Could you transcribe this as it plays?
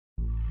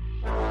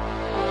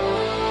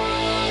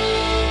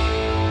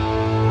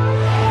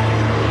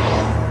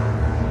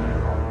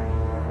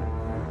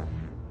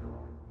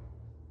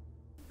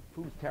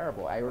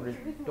terrible. I ordered,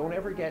 don't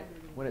ever get,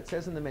 when it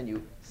says in the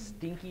menu,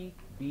 stinky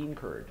bean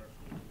curd.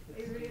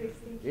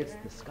 It's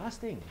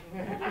disgusting.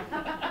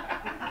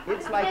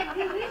 It's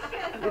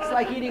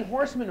like eating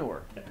horse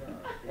manure.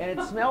 And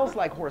it smells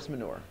like horse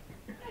manure.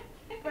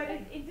 But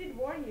it did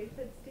warn you. It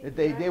said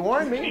stinky. They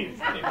warned me.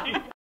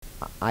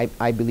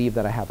 I believe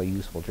that I have a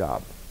useful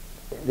job.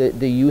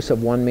 The use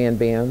of one-man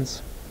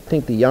bands, I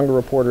think the younger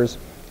reporters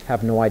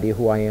have no idea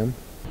who I am.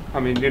 I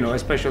mean, you know,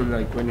 especially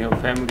like when you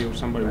have family or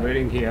somebody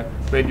waiting here,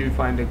 where do you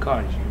find the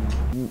cars, you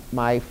know?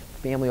 My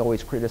family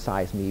always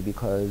criticized me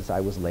because I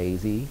was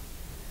lazy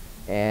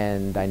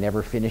and I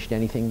never finished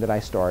anything that I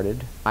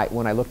started.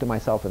 When I looked at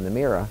myself in the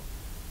mirror,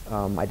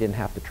 I didn't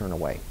have to turn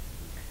away.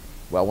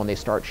 Well, when they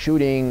start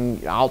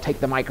shooting, I'll take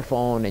the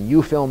microphone and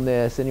you film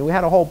this, and we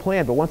had a whole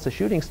plan, but once the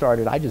shooting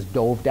started, I just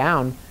dove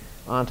down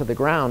onto the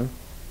ground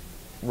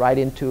right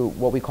into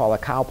what we call a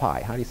cow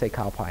pie. How do you say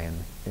cow pie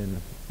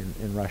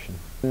in Russian?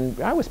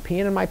 And I was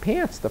peeing in my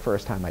pants the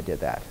first time I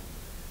did that.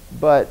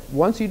 But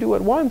once you do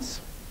it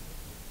once,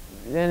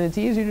 then it's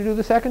easier to do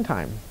the second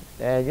time.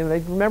 And you know,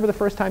 remember the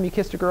first time you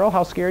kissed a girl,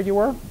 how scared you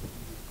were?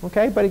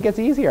 Okay, but it gets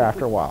easier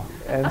after a while.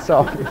 And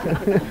so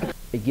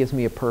it gives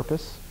me a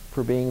purpose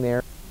for being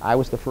there. I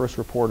was the first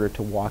reporter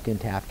to walk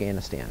into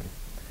Afghanistan.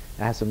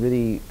 I had some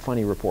really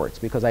funny reports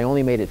because I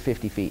only made it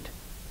 50 feet.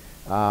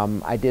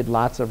 I did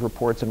lots of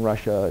reports in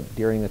Russia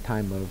during the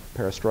time of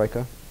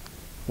perestroika.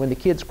 When the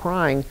kid's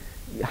crying,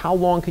 how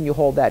long can you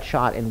hold that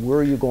shot and where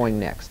are you going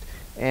next?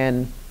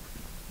 And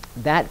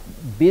that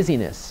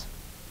busyness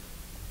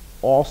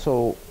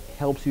also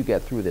helps you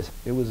get through this.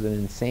 It was an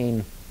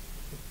insane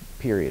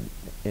period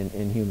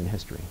in human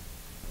history.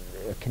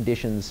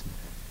 Conditions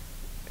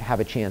have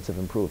a chance of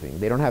improving.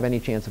 They don't have any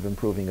chance of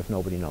improving if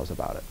nobody knows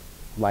about it.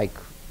 Like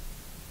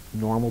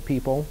normal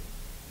people,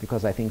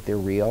 because I think they're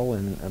real,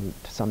 and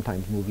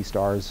sometimes movie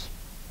stars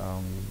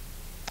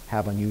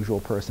have unusual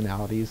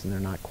personalities and they're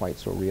not quite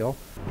so real.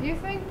 Do you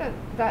think that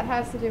that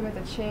has to do with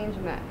a change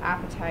in the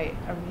appetite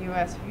of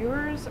U.S.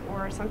 viewers,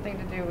 or something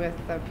to do with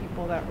the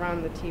people that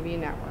run the TV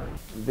network?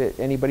 That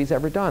anybody's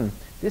ever done.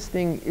 This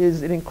thing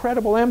is an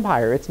incredible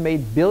empire. It's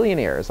made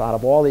billionaires out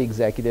of all the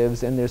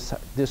executives, and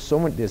there's so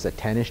much. There's a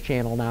tennis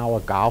channel now,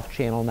 a golf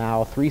channel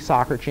now, 3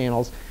 soccer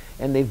channels,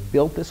 and they've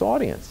built this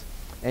audience.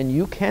 And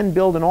you can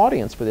build an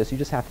audience for this. You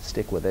just have to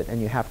stick with it,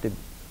 and you have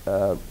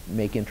to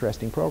make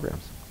interesting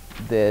programs.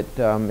 That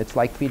it's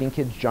like feeding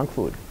kids junk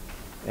food,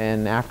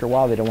 and after a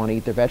while they don't want to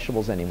eat their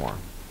vegetables anymore.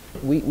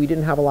 We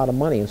didn't have a lot of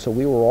money, and so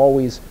we were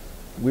always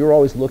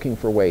looking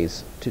for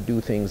ways to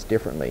do things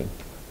differently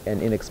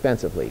and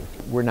inexpensively.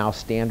 We're now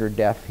standard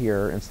def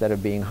here instead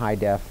of being high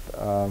def.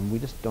 We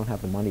just don't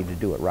have the money to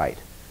do it right,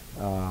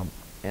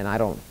 and I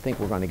don't think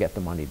we're going to get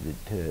the money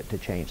to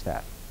change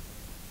that.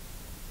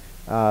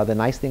 The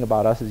nice thing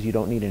about us is you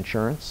don't need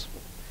insurance.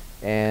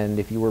 And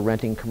if you were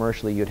renting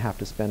commercially, you'd have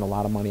to spend a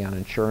lot of money on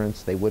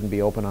insurance. They wouldn't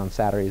be open on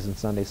Saturdays and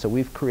Sundays. So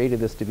we've created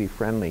this to be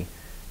friendly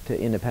to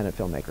independent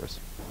filmmakers.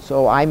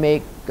 So I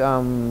make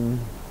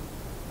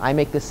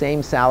the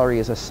same salary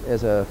as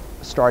a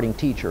starting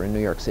teacher in New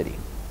York City.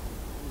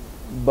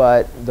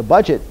 But the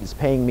budget is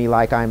paying me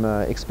like I'm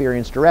an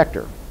experienced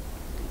director.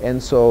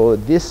 And so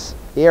this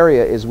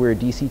area is where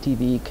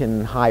DCTV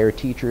can hire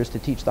teachers to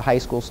teach the high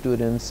school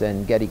students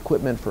and get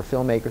equipment for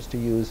filmmakers to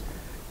use.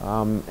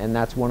 And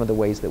that's one of the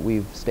ways that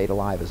we've stayed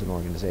alive as an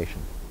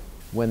organization.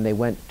 When they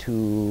went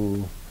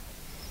to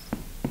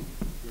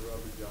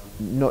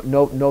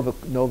Nova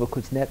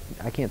Kuznets,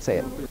 I can't say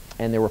it,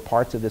 and there were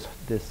parts of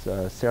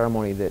this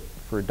ceremony that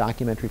for a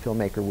documentary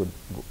filmmaker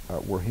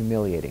were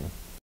humiliating.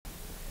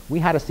 We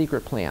had a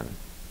secret plan.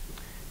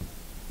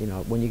 You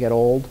know, when you get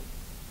old,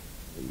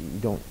 you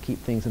don't keep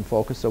things in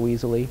focus so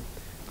easily.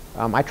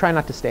 I try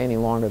not to stay any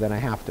longer than I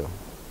have to,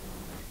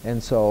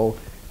 and so.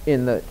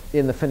 In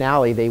the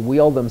finale, they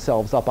wheel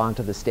themselves up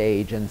onto the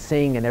stage and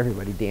sing, and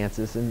everybody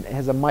dances, and it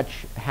has a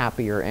much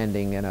happier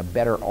ending and a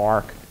better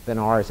arc than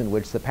ours, in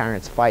which the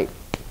parents fight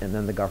and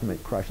then the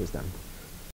government crushes them.